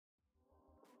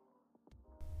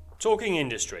Talking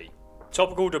industry,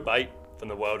 topical debate from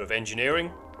the world of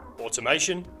engineering,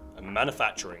 automation and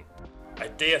manufacturing. A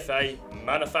DFA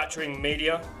manufacturing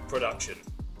media production.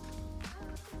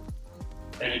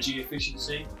 Energy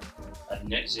efficiency and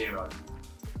net zero.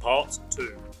 Part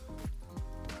 2.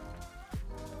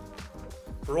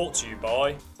 Brought to you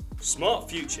by Smart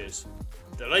Futures,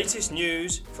 the latest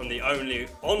news from the only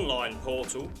online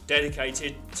portal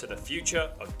dedicated to the future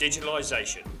of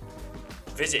digitalisation.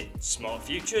 Visit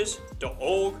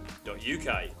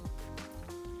smartfutures.org.uk.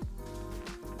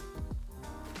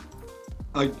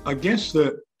 I guess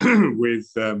that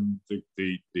with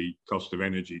the cost of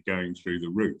energy going through the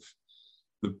roof,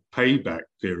 the payback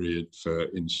period for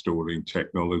installing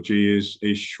technology is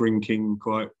shrinking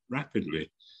quite rapidly.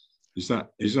 Is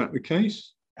that the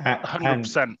case?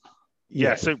 100%.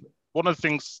 Yeah. So one of the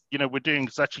things we're doing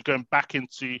is actually going back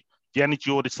into the energy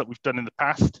audits that we've done in the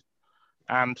past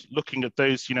and looking at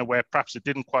those where perhaps it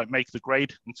didn't quite make the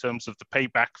grade in terms of the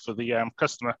payback for the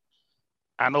customer,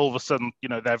 and all of a sudden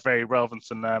they're very relevant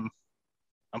and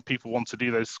people want to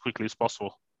do those as quickly as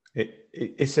possible.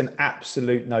 It's an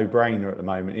absolute no-brainer at the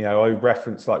moment. I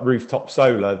reference like rooftop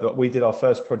solar, that we did our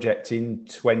first project in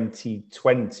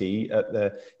 2020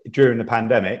 during the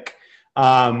pandemic,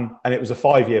 and it was a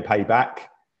 5-year payback.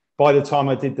 By the time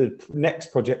I did the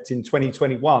next project in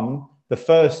 2021, the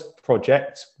first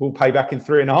project will pay back in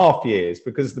 3.5 years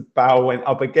because the barrel went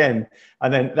up again.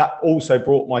 And then that also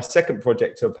brought my second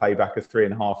project to a payback of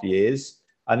 3.5 years.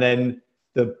 And then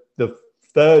the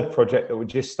third project that we're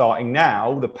just starting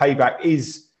now, the payback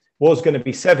was going to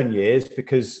be 7 years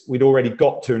because we'd already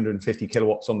got 250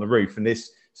 kilowatts on the roof.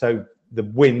 So the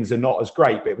winds are not as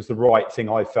great, but it was the right thing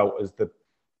I felt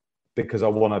because I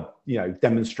want to,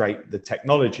 demonstrate the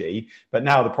technology. But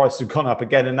now the prices have gone up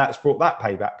again, and that's brought that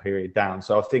payback period down.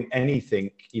 So I think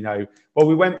anything,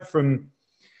 we went from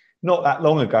not that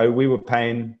long ago, we were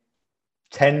paying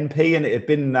 10p, and it had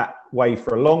been that way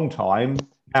for a long time.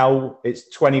 Now it's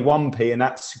 21p, and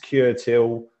that's secure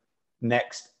till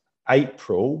next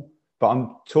April. But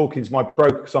I'm talking to my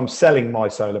broker because I'm selling my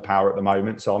solar power at the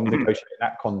moment. So I'm negotiating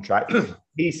that contract.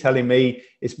 He's telling me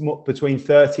it's between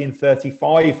 30 and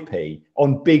 35p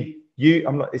on big.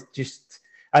 I'm like, it's just,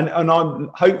 and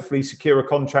I'm hopefully secure a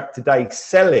contract today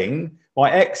selling my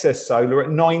excess solar at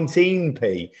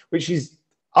 19p, which is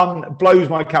blows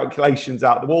my calculations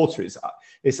out of the water. It's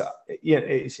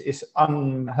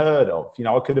unheard of.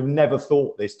 I could have never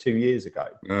thought this 2 years ago.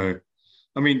 No,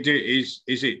 I mean, is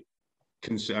it?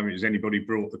 Has anybody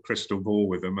brought the crystal ball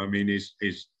with them? I mean, is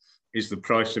the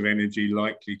price of energy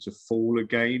likely to fall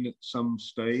again at some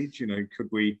stage? Could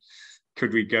we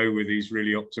go with these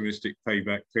really optimistic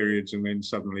payback periods and then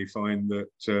suddenly find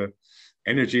that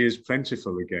energy is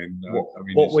plentiful again?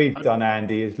 What we've done,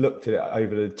 Andy, is looked at it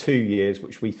over the 2 years,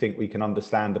 which we think we can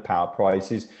understand the power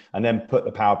prices, and then put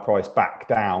the power price back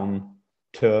down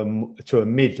to a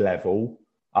mid-level.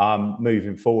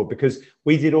 Moving forward, because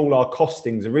we did all our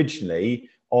costings originally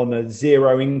on a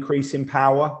zero increase in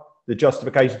power, the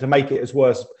justification to make it as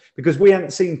worse, because we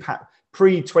hadn't seen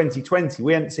pre-2020,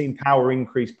 we hadn't seen power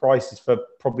increase prices for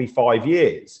probably 5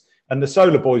 years, and the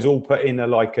solar boys all put in a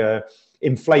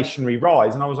inflationary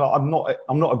rise, and I was like,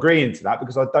 I'm not agreeing to that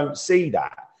because I don't see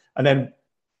that. And then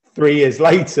 3 years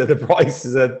later, the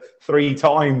prices are 3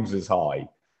 times as high.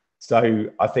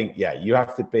 So I think you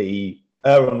have to be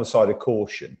on the side of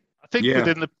caution. I think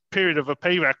within the period of a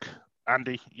payback,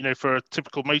 Andy, for a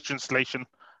typical motor installation,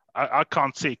 I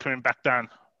can't see it coming back down.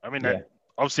 I mean,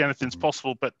 obviously anything's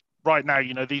possible, but right now,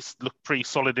 these look pretty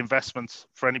solid investments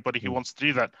for anybody who wants to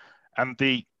do that. And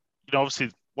obviously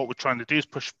what we're trying to do is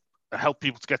help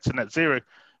people to get to net zero,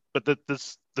 but the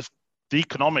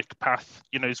economic path,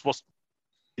 is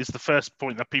the first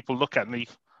point that people look at, and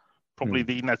probably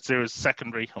the net zero is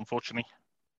secondary, unfortunately.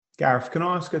 Gareth, can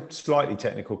I ask a slightly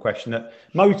technical question? That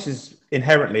motors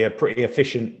inherently are pretty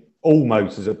efficient. All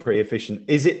motors are pretty efficient.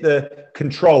 Is it the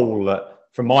control that,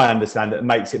 from my understanding, that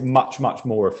makes it much, much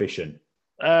more efficient?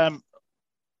 Well,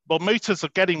 motors are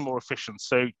getting more efficient.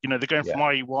 So, they're going from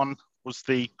IE1 was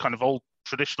the kind of old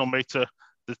traditional motor.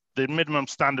 The minimum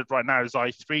standard right now is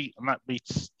IE3, and that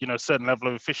meets, a certain level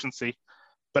of efficiency.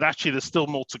 But actually, there's still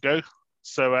more to go.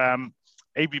 So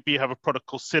ABB have a product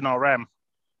called SynRM,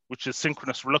 which is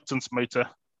synchronous reluctance motor,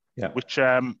 which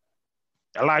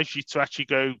allows you to actually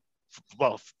go,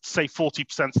 save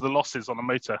 40% of the losses on a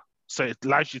motor. So it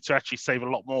allows you to actually save a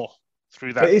lot more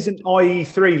through that. But isn't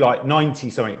IE3 like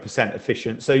 90-something%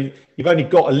 efficient? So you've only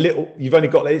got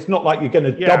it's not like you're going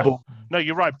to double. No,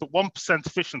 you're right. But 1%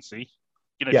 efficiency,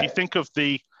 if you think of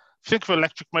an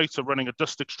electric motor running a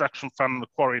dust extraction fan in the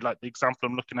quarry, like the example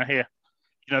I'm looking at here,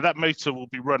 that motor will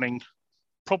be running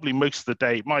probably most of the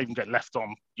day. It might even get left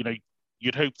on. You know,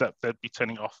 you'd hope that they'd be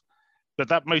turning off, but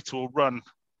that motor will run,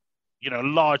 you know,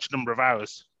 a large number of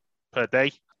hours per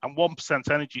day, and 1%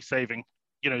 energy saving,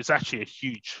 you know, is actually a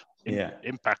huge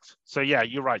impact. So yeah,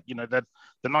 you're right. You know, the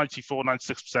 94,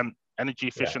 96% energy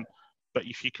efficient, but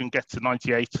if you can get to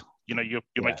 98, you know, you're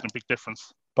making a big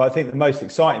difference. But I think the most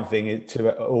exciting thing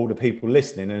to all the people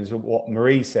listening, and what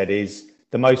Marie said, is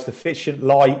the most efficient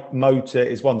light motor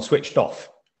is one switched off.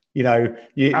 You know,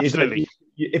 absolutely.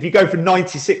 If you go from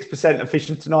 96%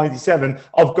 efficient to 97,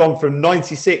 I've gone from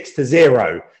 96 to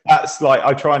 0. That's like,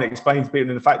 I try and explain to people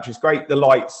in the factory, it's great, the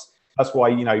lights. That's why,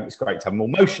 you know, it's great to have more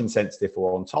motion sensitive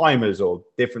or on timers or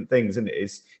different things. And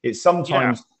it's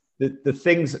sometimes the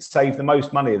things that save the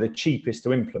most money are the cheapest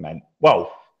to implement.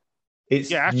 Well, it's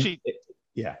you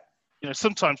know,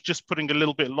 sometimes just putting a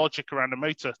little bit of logic around a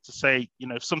motor to say, you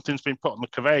know, if something's been put on the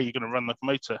conveyor, you're going to run the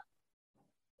motor.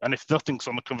 And if nothing's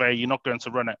on the conveyor, you're not going to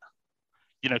run it.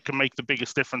 You know, can make the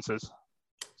biggest differences.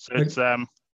 So it's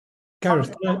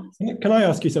Gareth, can I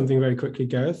ask you something very quickly,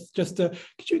 Gareth? Just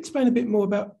could you explain a bit more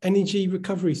about energy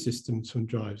recovery systems from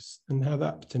drives and how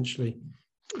that potentially?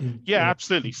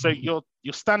 Absolutely. So your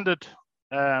standard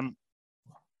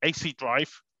AC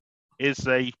drive is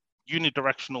a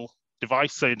unidirectional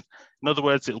device. So in other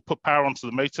words, it'll put power onto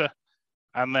the motor,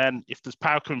 and then if there's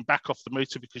power coming back off the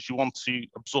motor because you want to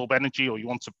absorb energy or you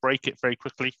want to break it very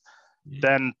quickly,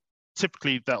 then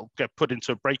typically that'll get put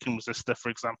into a braking resistor, for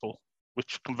example,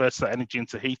 which converts that energy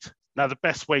into heat. Now, the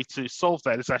best way to solve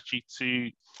that is actually to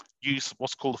use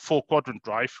what's called a 4-quadrant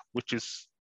drive, which is,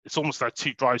 it's almost like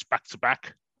 2 drives back to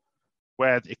back,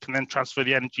 where it can then transfer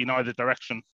the energy in either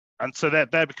direction. And so they're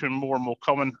becoming more and more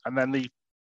common. And then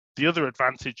the other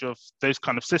advantage of those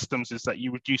kind of systems is that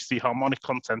you reduce the harmonic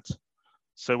content.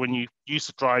 So when you use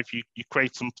the drive, you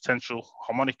create some potential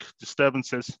harmonic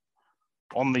disturbances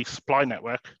on the supply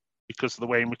network because of the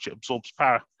way in which it absorbs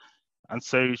power. And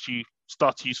so as you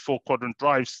start to use 4-quadrant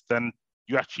drives, then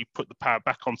you actually put the power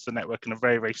back onto the network in a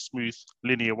very, very smooth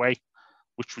linear way,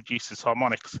 which reduces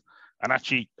harmonics. And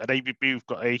actually at ABB, we've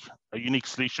got a unique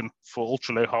solution for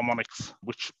ultra low harmonics,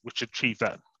 which achieve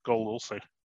that goal also.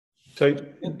 So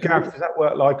Gareth, does that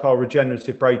work like our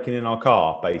regenerative braking in our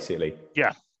car, basically?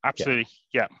 Yeah, absolutely.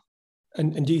 Yeah.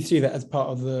 And do you see that as part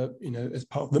of the, you know, as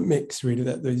part of the mix, really,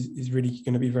 that is really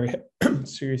going to be very,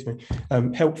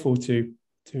 helpful to.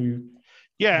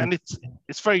 Yeah, and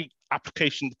it's very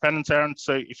application dependent, Aaron.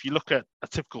 So if you look at a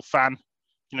typical fan,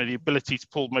 you know, the ability to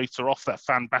pull motor off that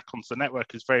fan back onto the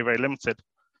network is very, very limited.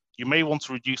 You may want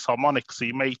to reduce harmonics, so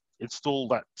you may install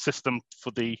that system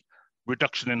for the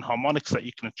reduction in harmonics that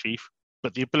you can achieve,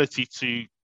 but the ability to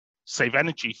save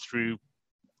energy through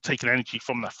taking energy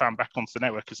from that fan back onto the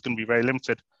network is going to be very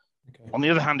limited. Okay. On the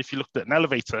other hand, if you looked at an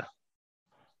elevator,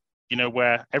 you know,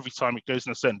 where every time it goes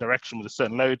in a certain direction with a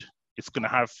certain load, it's going to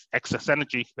have excess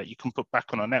energy that you can put back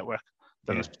on a network,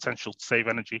 then there's potential to save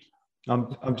energy.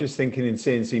 I'm just thinking in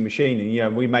CNC machining, you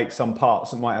know, we make some parts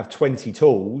that might have 20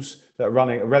 tools that are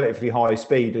running at a relatively high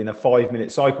speed in a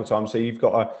 5-minute cycle time. So you've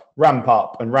got to ramp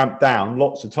up and ramp down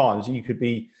lots of times. You could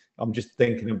be, I'm just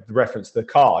thinking of the reference to the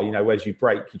car, you know, as you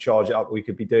brake, you charge it up. We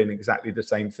could be doing exactly the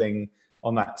same thing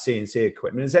on that CNC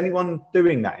equipment. Is anyone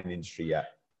doing that in the industry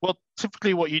yet? Well,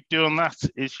 typically what you do on that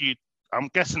is I'm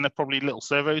guessing they're probably little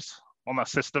servos on that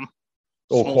system.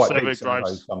 Or small quite servo big,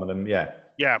 drives. Some of them, yeah.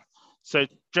 Yeah. So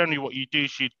generally what you do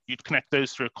is you'd connect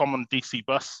those through a common DC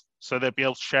bus. So they'll be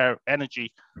able to share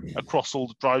energy across all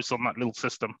the drives on that little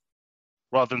system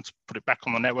rather than to put it back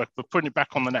on the network. But putting it back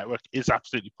on the network is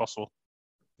absolutely possible.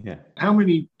 Yeah. How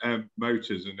many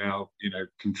motors are now, you know,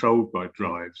 controlled by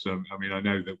drives? I mean, I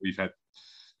know that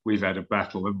we've had a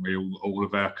battle, haven't we, all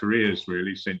of our careers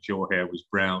really, since your hair was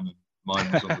brown and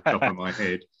mine was on the top of my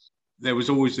head. There was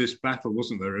always this battle,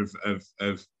 wasn't there,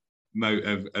 of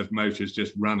motors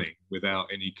just running without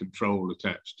any control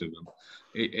attached to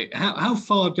them. How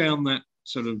far down that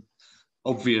sort of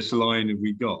obvious line have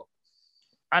we got?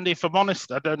 And if I'm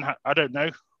honest, I don't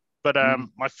know. But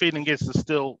my feeling is there's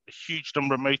still a huge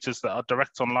number of motors that are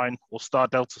direct online or star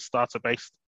delta starter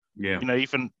based. Yeah. You know,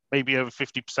 even maybe over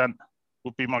 50%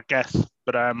 would be my guess.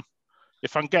 But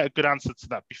if I can get a good answer to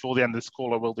that before the end of this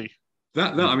call, I will do.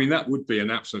 I mean, that would be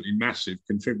an absolutely massive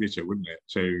contributor, wouldn't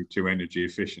it, to energy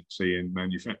efficiency in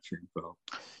manufacturing plants?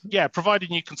 Yeah,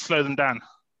 providing you can slow them down.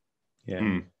 Yeah.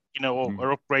 You know,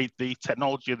 or upgrade the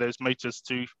technology of those motors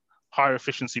to higher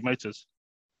efficiency motors.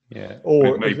 Yeah.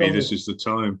 Or maybe this is the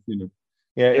time, you know.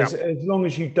 Yeah, as long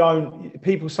as you don't,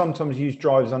 people sometimes use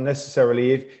drives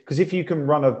unnecessarily, because if you can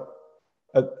run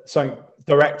something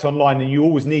direct online and you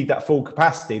always need that full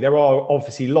capacity, there are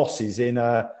obviously losses in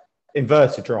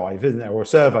inverter drive, isn't there, or a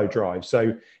servo drive.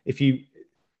 So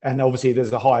and obviously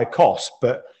there's a higher cost,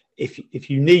 but if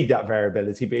you need that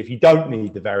variability, but if you don't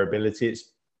need the variability,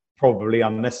 it's probably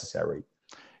unnecessary.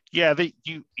 Yeah,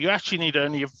 you actually need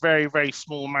only a very, very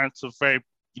small amount of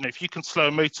if you can slow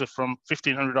a motor from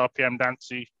 1500 RPM down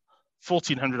to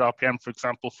 1400 RPM, for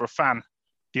example, for a fan,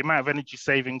 the amount of energy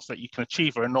savings that you can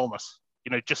achieve are enormous.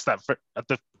 Just that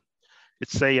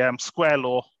it's a square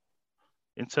law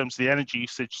in terms of the energy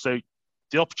usage. So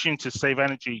the opportunity to save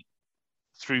energy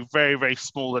through very, very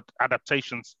small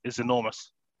adaptations is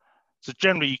enormous. So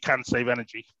generally you can save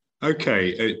energy. Okay,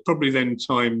 it's probably then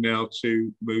time now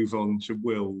to move on to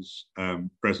Will's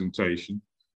presentation.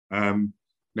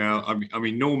 Now, I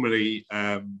mean, normally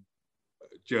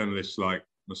journalists like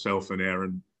myself and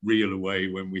Aaron reel away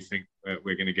when we think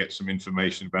we're going to get some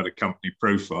information about a company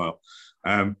profile.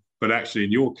 But actually,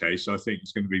 in your case, I think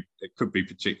it could be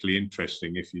particularly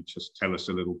interesting if you just tell us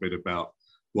a little bit about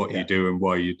what you do and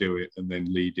why you do it, and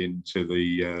then lead into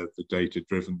the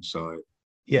data-driven side.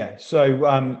 Yeah, so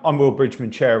I'm Will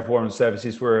Bridgman, Chair of Warren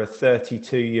Services. We're a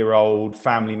 32-year-old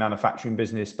family manufacturing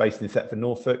business based in Thetford,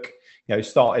 Norfolk.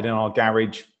 Started in our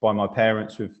garage by my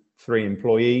parents with 3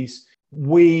 employees.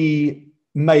 We're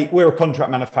a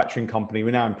contract manufacturing company.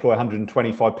 We now employ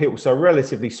 125 people, so a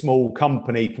relatively small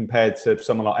company compared to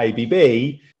someone like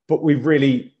ABB. But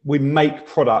we make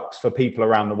products for people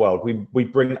around the world. We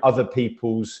bring other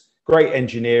people's great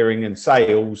engineering and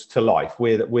sales to life.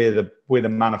 We're the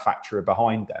manufacturer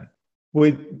behind them.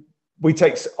 We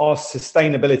take our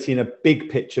sustainability in a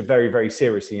big picture very, very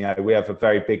seriously. We have a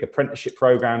very big apprenticeship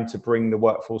program to bring the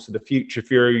workforce of the future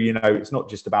through. It's not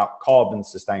just about carbon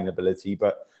sustainability,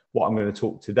 but what I'm going to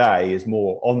talk today is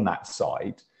more on that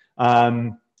side.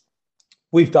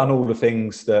 We've done all the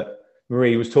things that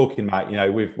Marie was talking about.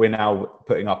 We're now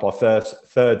putting up our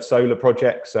third solar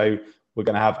project. So we're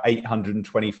going to have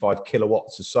 825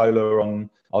 kilowatts of solar on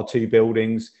our 2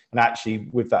 buildings. And actually,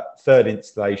 with that third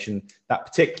installation, that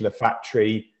particular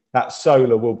factory, that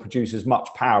solar will produce as much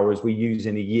power as we use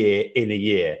in a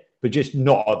year, but just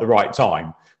not at the right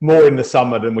time. More in the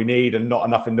summer than we need and not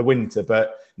enough in the winter.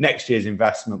 But next year's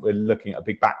investment, we're looking at a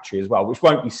big battery as well, which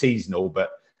won't be seasonal,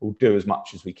 but we'll do as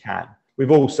much as we can.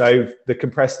 We've also, the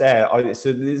compressed air, it's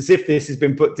as if this has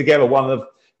been put together. One of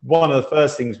the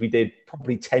first things we did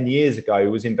probably 10 years ago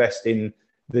was invest in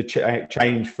the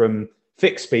change from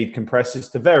fixed speed compressors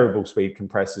to variable speed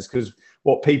compressors, because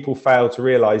what people fail to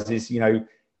realize is, in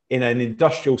an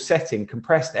industrial setting,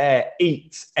 compressed air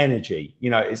eats energy.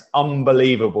 It's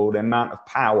unbelievable the amount of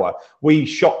power. We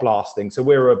shop blasting, so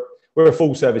we're a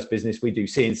full service business. We do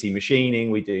CNC machining,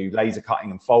 we do laser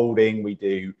cutting and folding, we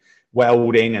do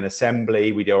welding and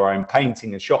assembly, we do our own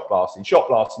painting and shop blasting. Shop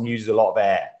blasting uses a lot of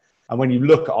air. And when you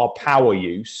look at our power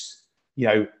use,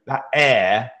 that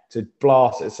air to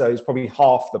blast it, so it's probably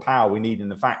half the power we need in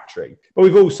the factory. But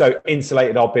we've also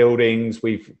insulated our buildings.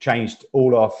 We've changed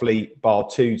all our fleet, bar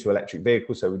 2, to electric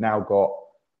vehicles. So we've now got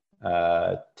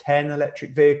 10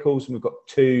 electric vehicles, and we've got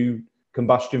 2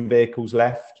 combustion vehicles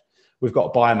left. We've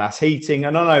got biomass heating.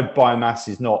 And I know biomass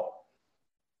is not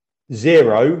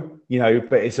zero,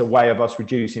 but it's a way of us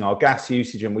reducing our gas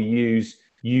usage, and we use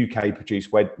UK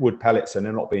produced wood pellets, and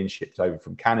they're not being shipped over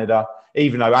from Canada,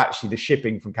 even though actually the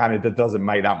shipping from Canada doesn't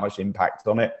make that much impact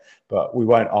on it, but we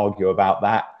won't argue about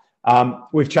that.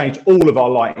 We've changed all of our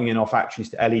lighting in our factories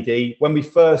to LED. When we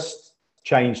first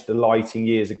changed the lighting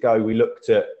years ago, we looked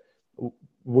at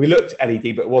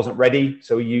LED, but it wasn't ready.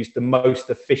 So we used the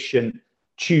most efficient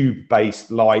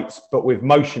tube-based lights, but with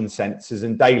motion sensors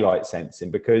and daylight sensing,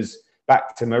 because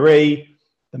back to Marie,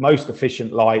 the most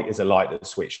efficient light is a light that's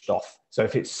switched off. So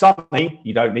if it's sunny,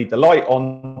 you don't need the light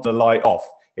on, the light off.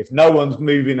 If no one's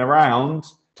moving around,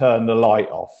 turn the light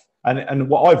off. And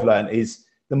what I've learned is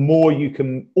the more you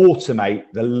can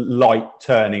automate the light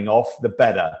turning off, the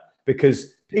better,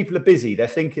 because people are busy. They're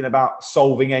thinking about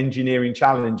solving engineering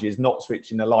challenges, not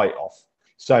switching the light off.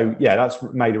 So yeah, that's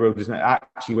made a real difference.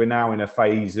 Actually, we're now in a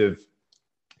phase of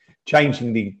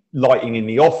changing the lighting in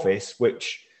the office,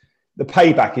 which the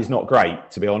payback is not great,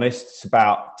 to be honest. It's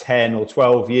about 10 or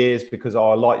 12 years because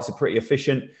our lights are pretty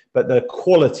efficient, but the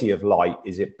quality of light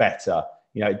is it better.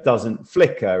 It doesn't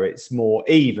flicker, it's more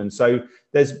even. So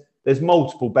there's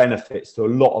multiple benefits to a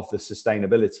lot of the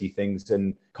sustainability things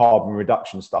and carbon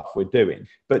reduction stuff we're doing.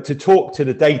 But to talk to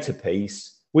the data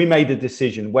piece, we made a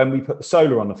decision when we put the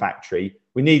solar on the factory,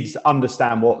 we needed to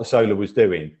understand what the solar was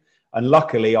doing. And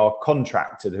luckily, our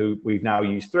contractor, who we've now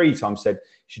used 3 times, said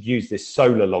should use this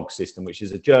solar log system, which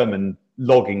is a German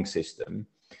logging system.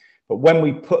 But when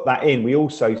we put that in, we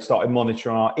also started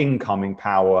monitoring our incoming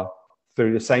power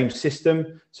through the same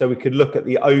system. So we could look at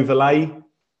the overlay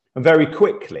And very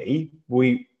quickly,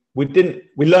 we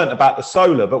learned about the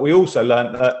solar, but we also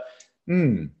learned that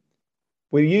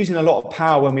we're using a lot of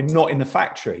power when we're not in the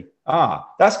factory.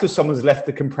 That's because someone's left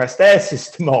the compressed air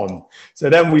system on. So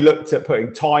then we looked at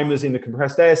putting timers in the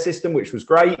compressed air system, which was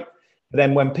great. But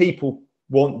then when people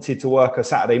wanted to work a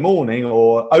Saturday morning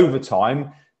or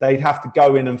overtime, they'd have to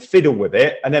go in and fiddle with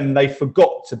it, and then they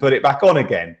forgot to put it back on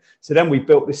again. So then we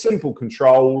built this simple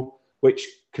control which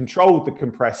controlled the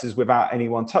compressors without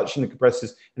anyone touching the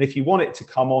compressors. And if you want it to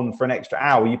come on for an extra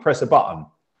hour, you press a button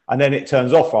and then it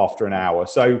turns off after an hour.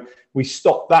 So we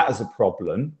stopped that as a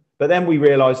problem. But then we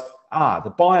realized,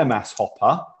 the biomass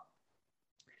hopper,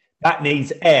 that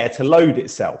needs air to load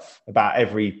itself about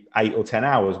every 8 or 10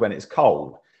 hours when it's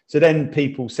cold. So then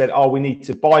people said, we need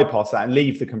to bypass that and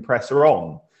leave the compressor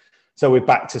on. So we're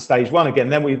back to stage one again.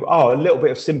 Then a little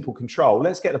bit of simple control.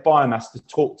 Let's get the biomass to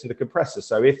talk to the compressor.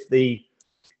 So if the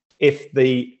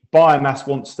biomass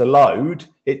wants to load,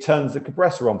 it turns the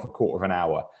compressor on for a quarter of an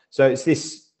hour. So it's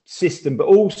this system, but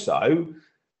also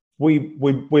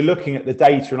we're looking at the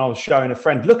data, and I was showing a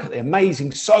friend, look at the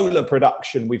amazing solar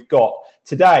production we've got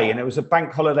today. And it was a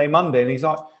bank holiday Monday. And he's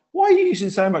like, why are you using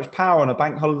so much power on a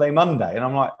bank holiday Monday? And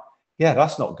I'm like, yeah,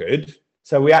 that's not good.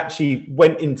 So we actually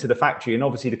went into the factory, and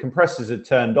obviously the compressors had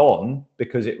turned on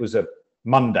because it was a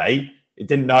Monday. It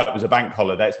didn't know it was a bank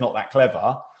holiday. It's not that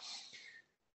clever.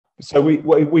 So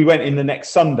we went in the next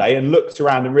Sunday and looked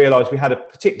around and realized we had a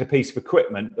particular piece of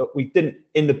equipment that we didn't,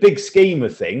 in the big scheme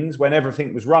of things, when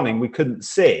everything was running, we couldn't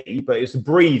see, but it's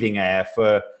breathing air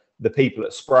for the people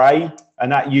that spray,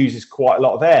 and that uses quite a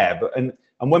lot of air. And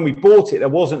when we bought it, there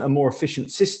wasn't a more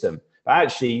efficient system. But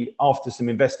actually, after some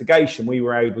investigation, we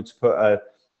were able to put a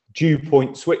dew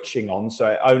point switching on, so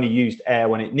it only used air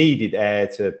when it needed air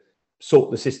to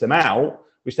sort the system out,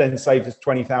 which then saved us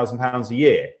 £20,000 a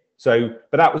year. So,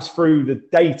 but that was through the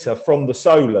data from the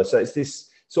solar. So it's this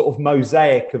sort of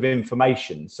mosaic of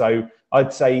information. So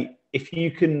I'd say if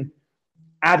you can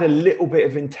add a little bit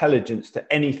of intelligence to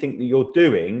anything that you're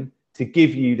doing to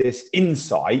give you this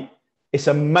insight, it's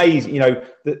amazing.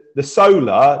 The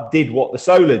solar did what the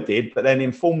solar did, but then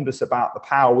informed us about the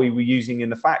power we were using in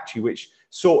the factory, which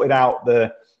sorted out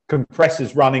the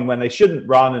compressors running when they shouldn't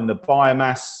run, and the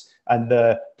biomass and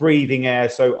the breathing air.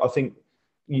 So I think,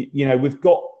 we've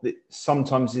got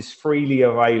sometimes this freely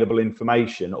available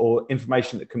information, or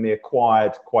information that can be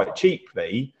acquired quite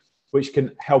cheaply, which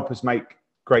can help us make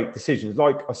great decisions.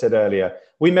 Like I said earlier,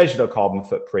 we measured our carbon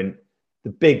footprint. The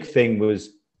big thing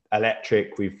was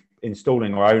electric. We've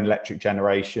installing our own electric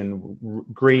generation,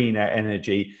 green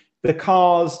energy. The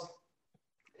cars,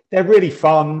 they're really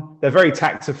fun. They're very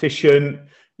tax efficient,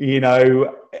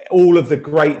 all of the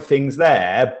great things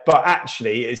there. But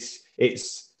actually, it's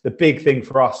the big thing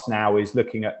for us now is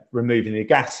looking at removing the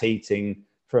gas heating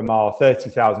from our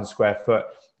 30,000 square foot.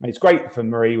 And it's great for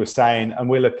Marie was saying, and I'm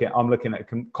looking at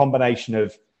a combination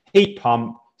of heat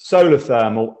pump, solar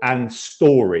thermal, and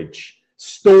storage.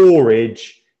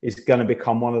 Storage is going to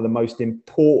become one of the most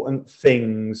important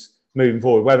things moving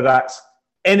forward, whether that's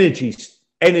energy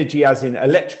as in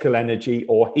electrical energy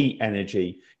or heat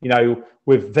energy.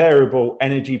 With variable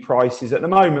energy prices at the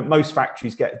moment, most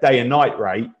factories get day and night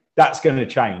rate. That's going to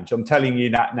change. I'm telling you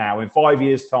that now. In 5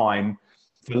 years' time,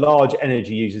 for large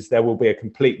energy users, there will be a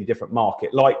completely different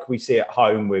market, like we see at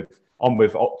home with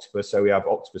Octopus. So we have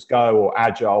Octopus Go or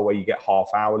Agile, where you get half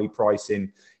hourly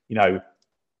pricing.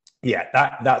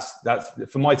 Yeah, that's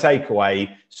for my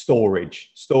takeaway.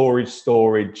 Storage.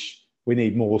 We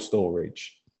need more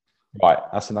storage. Right,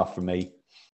 that's enough for me.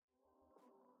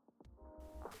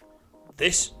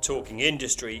 This Talking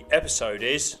Industry episode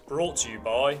is brought to you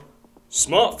by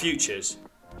Smart Futures,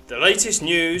 the latest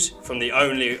news from the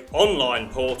only online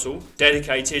portal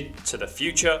dedicated to the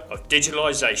future of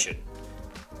digitalisation.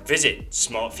 Visit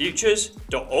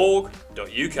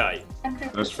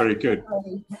smartfutures.org.uk. That's very good.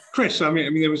 Chris, I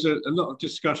mean, there was a lot of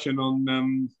discussion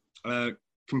on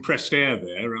compressed air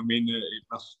there. I mean, it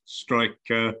must strike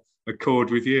a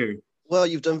chord with you. Well,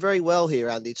 you've done very well here,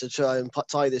 Andy, to try and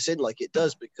tie this in like it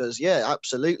does, because, yeah,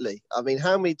 absolutely. I mean,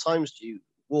 how many times do you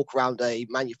walk around a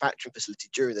manufacturing facility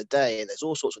during the day and there's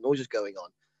all sorts of noises going on?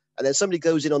 And then somebody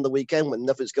goes in on the weekend when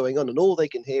nothing's going on and all they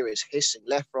can hear is hissing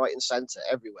left, right and centre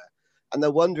everywhere. And they're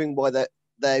wondering why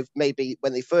they've maybe,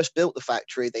 when they first built the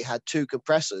factory, they had 2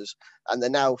 compressors, and they're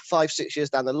now 5-6 years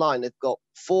down the line, they've got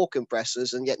 4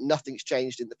 compressors, and yet nothing's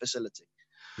changed in the facility.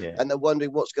 Yeah. And they're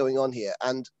wondering what's going on here.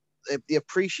 And the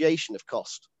appreciation of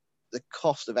cost, the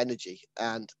cost of energy,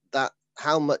 and that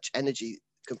how much energy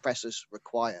compressors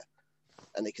require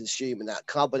and they consume, and that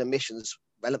carbon emissions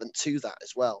relevant to that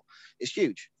as well is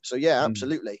huge. So yeah,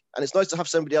 absolutely. And it's nice to have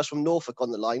somebody else from Norfolk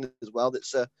on the line as well.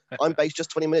 That's I'm based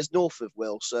just 20 minutes north of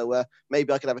Will, so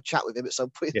maybe I can have a chat with him at some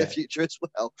point in the future as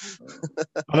well.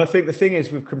 And I think the thing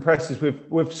is with compressors,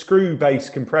 with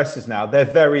screw-based compressors now, they're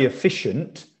very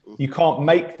efficient. You can't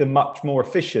make them much more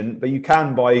efficient, but you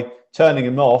can by turning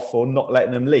them off or not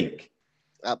letting them leak.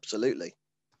 Absolutely.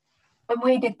 When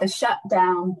we did the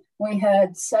shutdown, we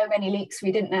heard so many leaks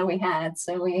we didn't know we had.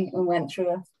 So we went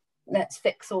through let's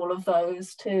fix all of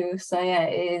those too. So yeah,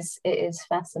 it is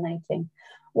fascinating.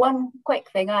 One quick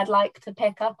thing I'd like to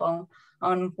pick up on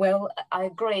Will, I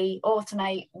agree,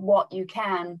 automate what you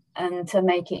can and to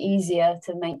make it easier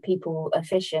to make people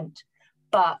efficient.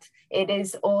 But it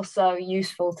is also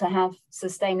useful to have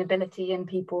sustainability in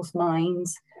people's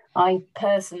minds. I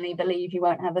personally believe you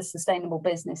won't have a sustainable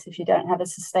business if you don't have a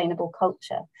sustainable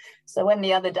culture. So when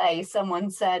the other day someone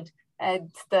said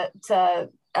that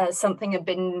something had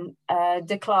been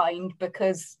declined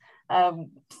because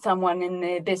someone in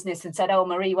the business had said, oh,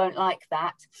 Marie won't like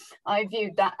that, I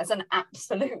viewed that as an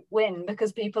absolute win,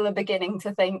 because people are beginning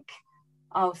to think,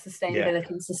 oh,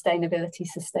 sustainability.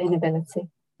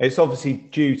 It's obviously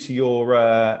due to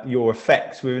your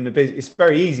effects within the business. It's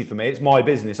very easy for me. It's my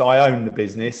business. I own the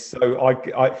business. So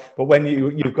but when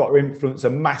you've got to influence a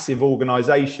massive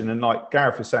organization, and like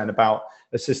Gareth was saying about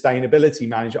a sustainability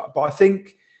manager, but I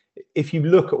think if you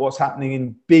look at what's happening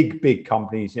in big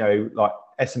companies, like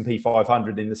S&P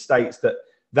 500 in the States,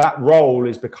 that role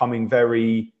is becoming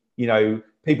very,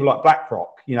 people like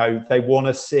BlackRock, they want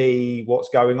to see what's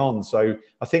going on. So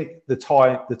I think the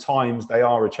times they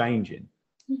are changing.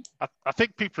 I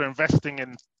think people are investing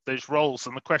in those roles,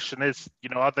 and the question is,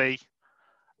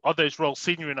 are those roles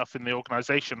senior enough in the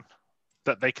organization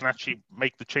that they can actually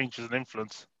make the changes and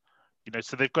influence?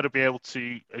 So they've got to be able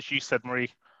to, as you said,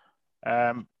 Marie,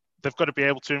 they've got to be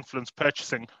able to influence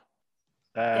purchasing,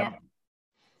 and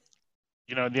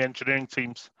the engineering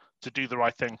teams to do the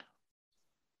right thing.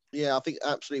 Yeah, I think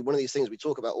absolutely. One of these things, we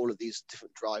talk about all of these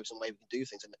different drives and ways we can do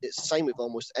things, and it's the same with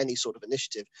almost any sort of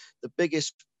initiative. The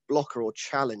biggest blocker or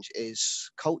challenge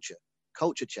is culture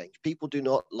change. People do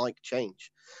not like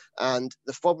change, and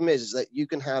the problem is that you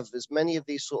can have as many of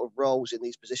these sort of roles in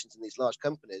these positions in these large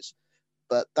companies,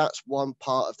 but that's one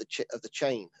part of the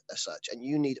chain as such, and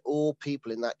you need all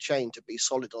people in that chain to be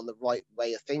solid on the right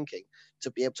way of thinking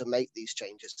to be able to make these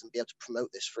changes and be able to promote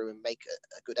this through and make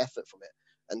a good effort from it.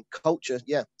 And culture,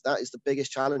 that is the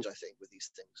biggest challenge, I think, with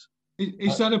these things.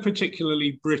 Is that a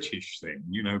particularly British thing?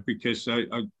 Because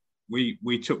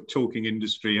we took Talking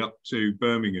Industry up to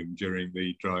Birmingham during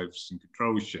the Drives and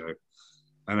Controls show,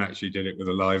 and actually did it with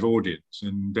a live audience.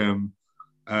 And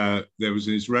there was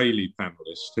an Israeli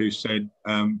panelist who said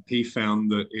he found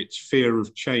that its fear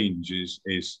of change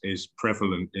is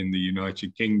prevalent in the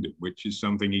United Kingdom, which is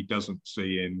something he doesn't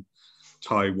see in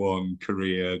Taiwan,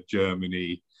 Korea,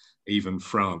 Germany, even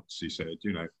France. He said,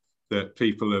 that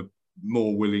people are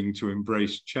more willing to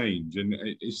embrace change. And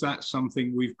is that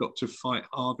something we've got to fight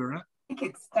harder at? I think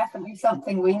it's definitely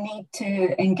something we need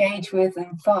to engage with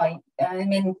and fight. I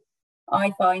mean,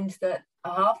 I find that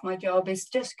half my job is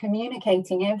just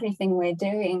communicating everything we're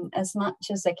doing as much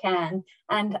as I can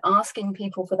and asking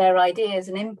people for their ideas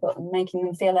and input and making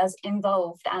them feel as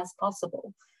involved as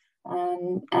possible.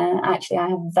 And actually, I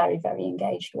have a very, very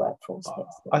engaged workforce here.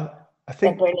 So I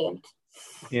think they're brilliant.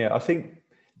 Yeah, I think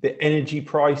the energy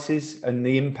prices and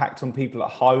the impact on people at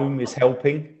home is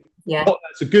helping. Yeah,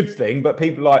 that's a good thing, but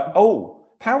people are like, oh,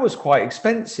 power's quite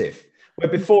expensive. Where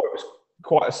before it was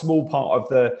quite a small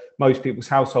part of most people's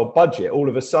household budget. All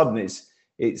of a sudden,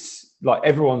 it's like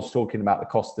everyone's talking about the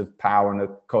cost of power and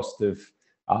the cost of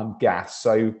gas.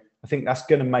 So I think that's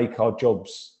going to make our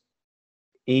jobs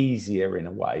easier in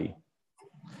a way.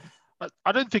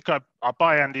 I don't think I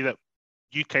buy, Andy, that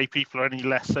UK people are any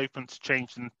less open to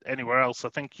change than anywhere else. I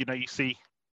think, you see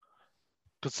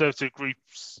conservative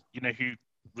groups, who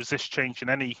resist change in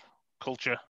any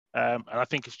culture. And I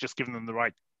think it's just giving them the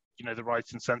right, the right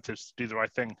incentives to do the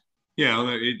right thing. Yeah,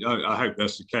 I hope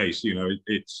that's the case.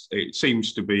 It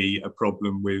seems to be a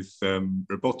problem with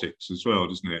robotics as well,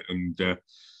 doesn't it? And,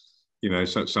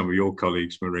 some of your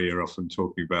colleagues, Marie, are often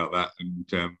talking about that.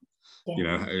 And,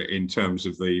 in terms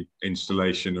of the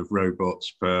installation of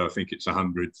robots per, I think it's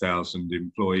 100,000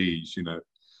 employees,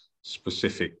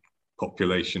 specific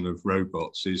population of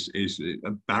robots is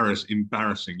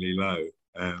embarrassingly low.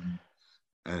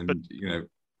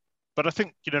 But I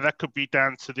think, that could be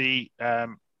down to the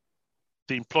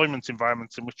employment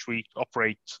environment in which we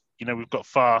operate. We've got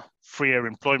far freer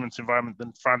employment environment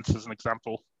than France, as an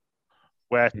example,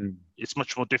 where it's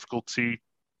much more difficult to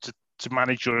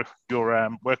manage your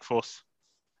workforce.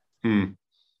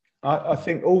 I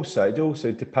think also it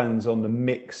also depends on the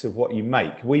mix of what you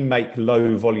make. We make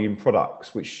low volume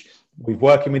products, which we're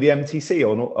working with the MTC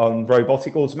on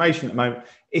robotic automation at the moment.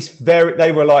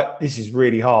 They were like, this is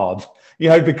really hard,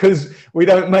 because we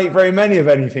don't make very many of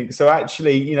anything. So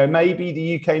actually, maybe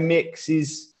the UK mix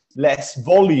is less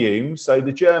volume. So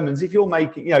the Germans, if you're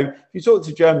making, if you talk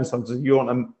to Germans sometimes, you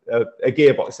want a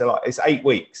gearbox, they're like, it's 8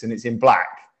 weeks and it's in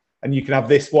black. And you can have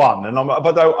this one. And I'm like,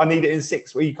 but I need it in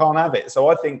 6 weeks, you can't have it. So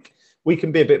I think we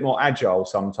can be a bit more agile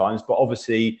sometimes, but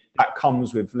obviously that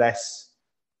comes with less,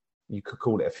 you could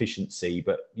call it efficiency,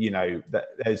 but that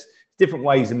there's different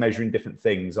ways of measuring different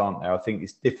things, aren't there? I think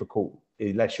it's difficult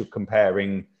unless you're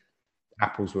comparing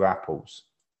apples with apples.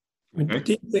 Do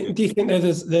you think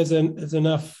there's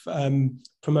enough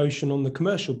promotion on the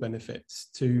commercial benefits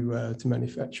to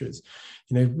manufacturers?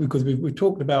 Because we've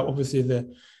talked about obviously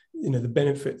the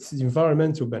benefits, the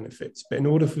environmental benefits, but in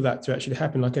order for that to actually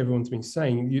happen, like everyone's been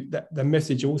saying, the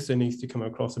message also needs to come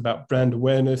across about brand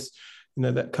awareness.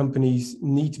 That companies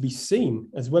need to be seen,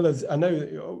 as well as, I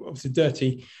know obviously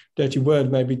dirty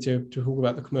word maybe to talk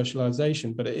about the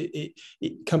commercialization, but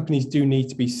companies do need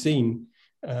to be seen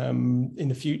in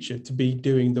the future to be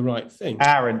doing the right thing.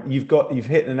 Aaron, you've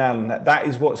hit the nail on that. That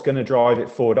is what's going to drive it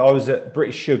forward. I was at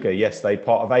British Sugar yesterday,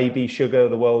 part of AB Sugar,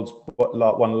 the world's one of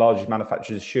the largest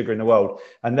manufacturers of sugar in the world,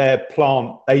 and their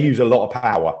plant, they use a lot of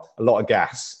power, a lot of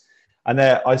gas. And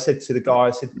I said to the guy, I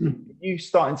said, you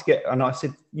starting to get, and I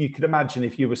said, you could imagine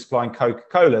if you were supplying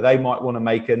Coca-Cola, they might want to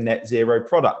make a net zero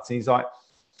product. And he's like,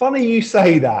 funny you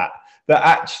say that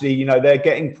actually, they're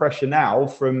getting pressure now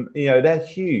from, they're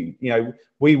huge.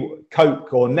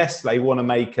 Coke or Nestle want to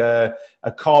make a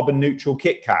carbon neutral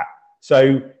Kit Kat.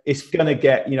 So it's going to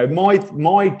get,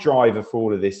 my driver for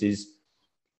all of this is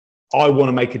I want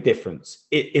to make a difference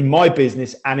in my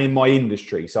business and in my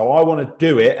industry. So I want to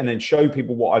do it and then show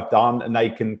people what I've done and they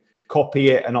can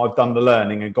copy it. And I've done the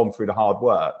learning and gone through the hard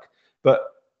work. But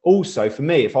also for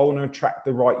me, if I want to attract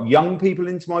the right young people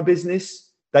into my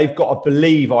business, they've got to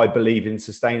believe I believe in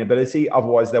sustainability.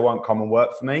 Otherwise, they won't come and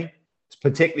work for me,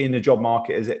 particularly in the job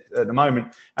market as it at the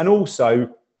moment. And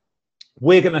also,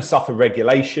 we're going to suffer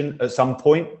regulation at some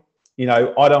point. I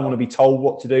don't want to be told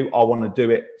what to do. I want to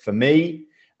do it for me.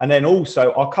 And then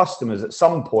also our customers at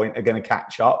some point are going to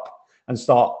catch up and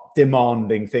start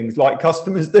demanding things like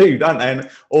customers do, don't they?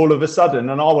 And all of a sudden,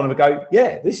 and I want to go,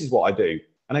 yeah, this is what I do.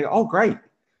 And they go, oh, great.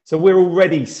 So we're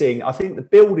already seeing, I think the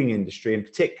building industry in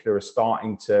particular are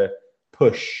starting to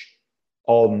push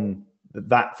on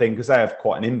that thing because they have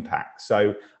quite an impact.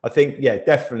 So I think, yeah,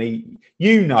 definitely,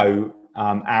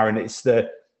 Aaron, it's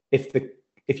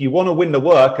if you want to win the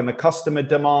work and the customer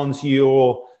demands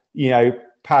your,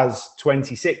 PAS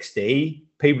 2060,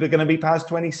 people are going to be PAS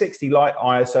 2060, like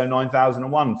ISO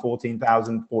 9001,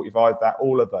 14045, that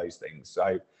all of those things.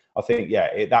 So I think,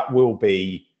 yeah, that will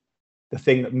be the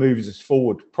thing that moves us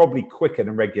forward, probably quicker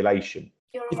than regulation.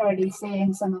 You're already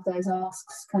seeing some of those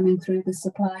asks coming through the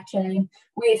supply chain.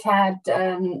 We've had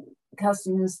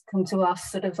customers come to us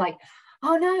sort of like,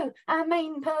 oh no, our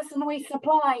main person we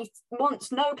supply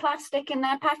wants no plastic in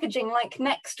their packaging, like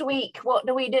next week, what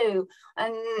do we do?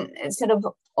 And it's sort of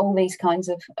all these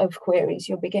kinds of queries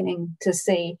you're beginning to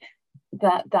see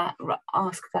that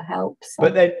ask for help. So.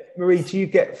 But then, Marie, do you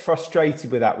get frustrated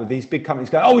with that, with these big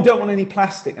companies going, oh, we don't want any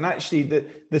plastic? And actually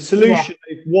the solution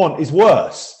they want is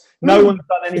worse. No one's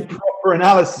done any proper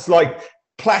analysis, like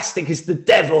plastic is the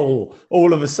devil.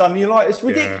 All of a sudden, you're like, it's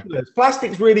ridiculous. Yeah.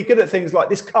 Plastic's really good at things like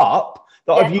this cup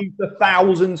that I've used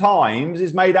 1,000 times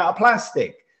is made out of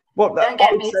plastic. Don't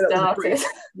get me started.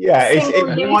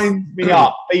 It winds me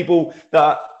up. People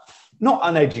that are not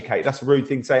uneducated, that's a rude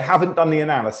thing to say, haven't done the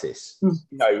analysis,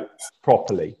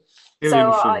 properly.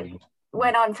 So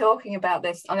when I'm talking about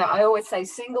this, I always say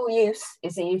single use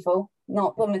is evil,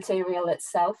 not the material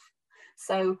itself.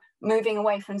 So moving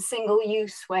away from single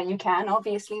use where you can,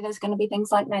 obviously there's going to be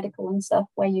things like medical and stuff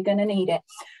where you're going to need it.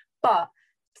 But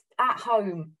at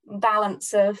home,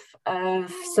 balance of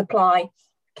supply,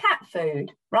 cat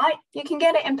food, right? You can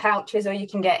get it in pouches or you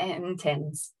can get it in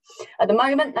tins. At the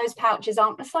moment, those pouches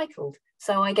aren't recycled,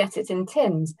 so I get it in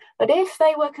tins. But if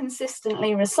they were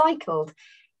consistently recycled,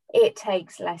 it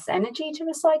takes less energy to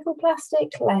recycle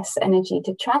plastic, less energy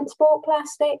to transport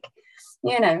plastic,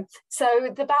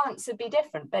 so the balance would be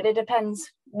different, but it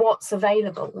depends what's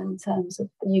available in terms of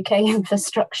the UK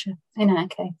infrastructure in our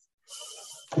case.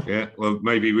 Yeah, well,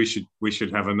 maybe we should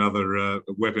have another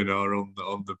webinar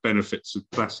on the benefits of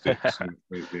plastics.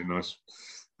 It'd be nice.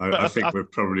 I think we're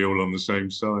probably all on the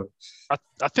same side.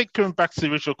 I think coming back to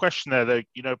the original question there, though,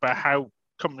 about how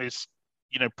companies,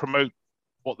 promote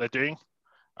what they're doing.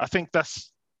 I think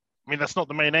that's I mean, that's not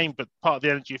the main aim, but part of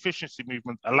the energy efficiency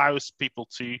movement allows people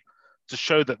to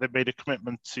show that they've made a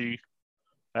commitment to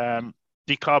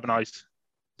decarbonize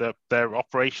their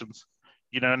operations,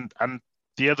 and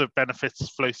the other benefits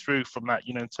flow through from that,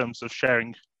 in terms of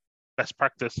sharing best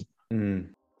practice.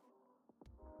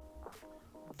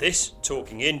 This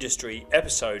Talking Industry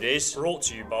episode is brought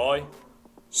to you by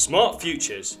Smart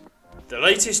Futures, the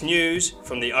latest news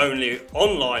from the only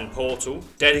online portal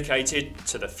dedicated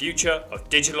to the future of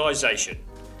digitalisation.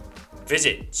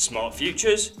 Visit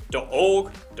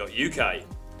smartfutures.org.uk.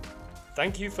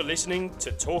 Thank you for listening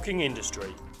to Talking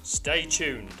Industry. Stay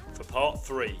tuned for part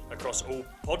 3 across all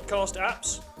podcast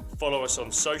apps. Follow us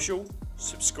on social,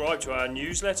 subscribe to our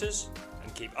newsletters,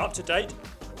 and keep up to date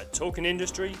at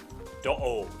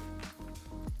talkingindustry.org.